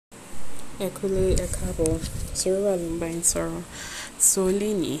Ekule Ekabo, Sora Lumbain Sora. So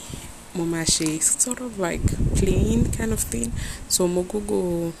Lini, Momashe, sort of like playing kind of thing. So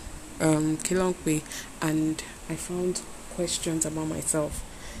Mogugo Kilongwe, and I found questions about myself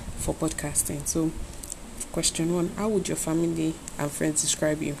for podcasting. So question 1, how would your family and friends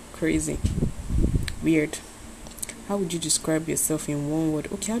describe you? Crazy. Weird. How would you describe yourself in one word?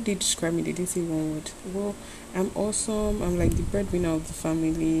 Okay, how did you describe me? They didn't say one word. Well, I'm awesome. I'm like the breadwinner of the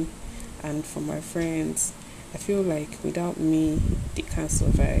family. And for my friends, I feel like without me, they can't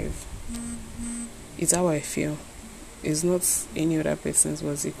survive. It's how I feel. It's not any other person's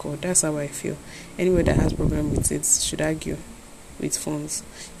what's it called. That's how I feel. Anyone that has problem with it should argue with phones.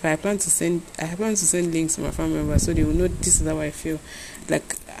 If I plan to send links to my family members so they will know this is how I feel.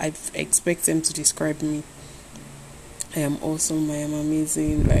 Like I expect them to describe me. I am awesome. I am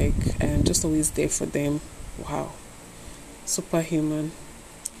amazing. Like I am just always there for them. Wow, superhuman.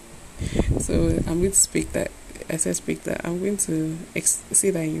 So I'm going to speak that. As I speak that, I'm going to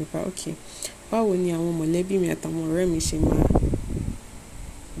say that in Yoruba. Okay. Báwo ni àwọn mọ̀lẹ́bí mi àtàwọn ọ̀rẹ́ mi ṣe máa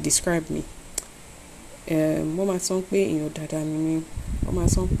describe me? Wọ́n máa sọ pé èèyàn dáadáa ni mí. Wọ́n máa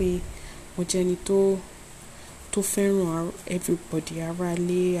sọ pé mo jẹ́ ẹni tó fẹ́ràn everybody, ará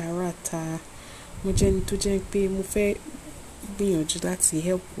ilé, ará ta. Mo jẹ́ ẹni tó jẹ́ pé mo fẹ́ gbìyànjú láti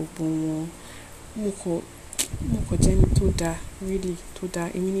help gbogbo wọn. Mo kò jẹ́ ẹni tó dáa, really tó dáa.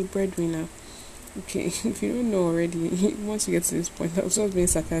 Èmi ni breadwinner. Okay, if you don't know already, once you get to this point, I was just being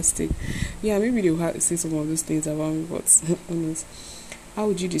sarcastic. Yeah, maybe they'll have to say some of those things about me, but honest. How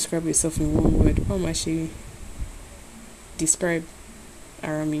would you describe yourself in one word? How much you describe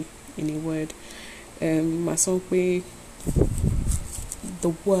Arami in a word? My song way, the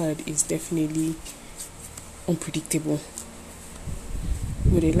word is definitely unpredictable.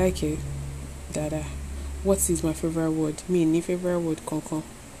 Would they like it? Dada. What is my favorite word? Me, any favorite word, Konkon.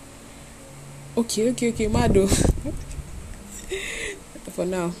 Okay, Mado. For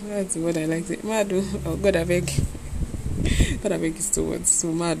now, that's what I like to say. Mado. Oh, God, I beg is two words.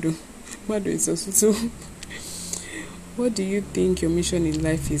 So, Mado is also two. What do you think your mission in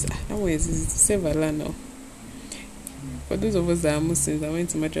life is? That one is to save Allah now. For those of us that are Muslims, I went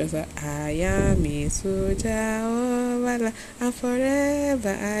to madrasa. I am a soldier of Allah, and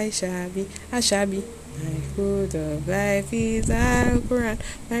forever I shall be. My code of life is Al-Quran.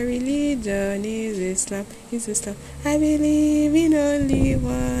 My religion is Islam. I believe in only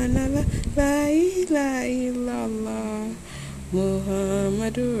one Allah. La ilaha illallah.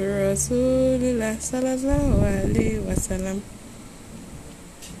 Muhammadur Rasulullah sallallahu alaihi wasallam.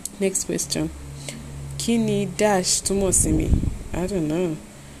 Next question. Kini dash túmọ̀ sí mi? I don't know.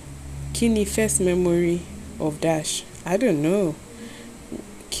 Kini first memory of dash? I don't know.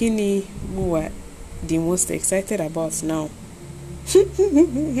 Kini mo wà the most excited about now?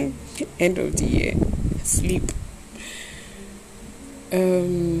 End of the year. Sleep.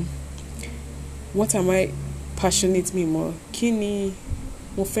 What am I passionate me more? Kini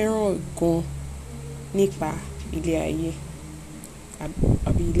mo fẹ́ràn gan nípa ilé ayé.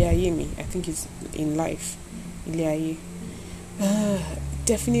 Àbí ilé ayé mi. I think it's in life. Ilé ayé.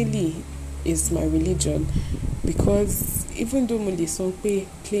 Definitely is my religion, because even though mo lè sọ pé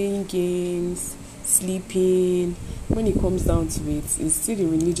playing games, sleeping, when it comes down to it, it's still the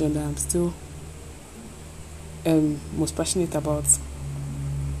religion that I'm still most passionate about.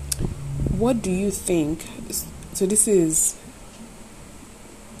 What do you think? So this is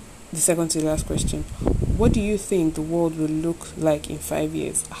the second to the last question. What do you think the world will look like in 5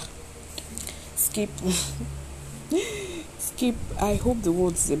 years? Skip. I hope the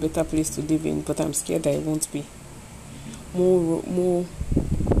world is a better place to live in, but I'm scared that it won't be.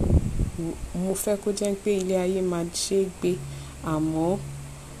 Mo fẹ́ kó jẹ́ pé ilé ayé máa ṣe gbé, àmọ́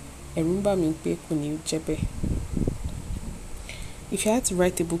ẹ̀rù ń bà mí pé kò ní jẹ́ bẹ́ẹ̀. If you had to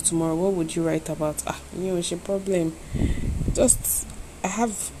write a book tomorrow, what would you write about? It's a problem. I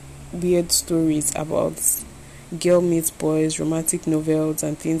have weird stories about girl meets boys, romantic novels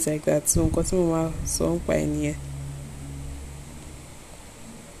and things like that. So nǹkan tí mo máa sọ nípa ẹ̀ nìyẹn.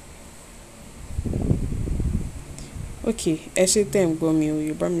 Okay,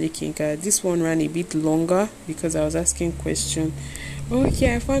 this one ran a bit longer because I was asking question.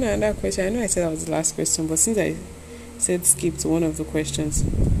 Okay, I found another question. I know I said that was the last question, but since I said skip to one of the questions.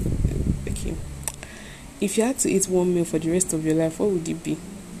 Okay. If you had to eat one meal for the rest of your life, what would it be?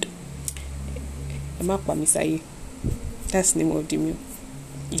 That's the name of the meal.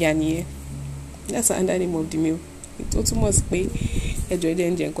 Yani. That's another name of the meal. It also must be enjoy the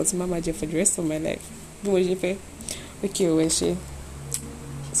engine because mama for the rest of my life. Okay, well, she.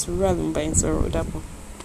 It's rather by so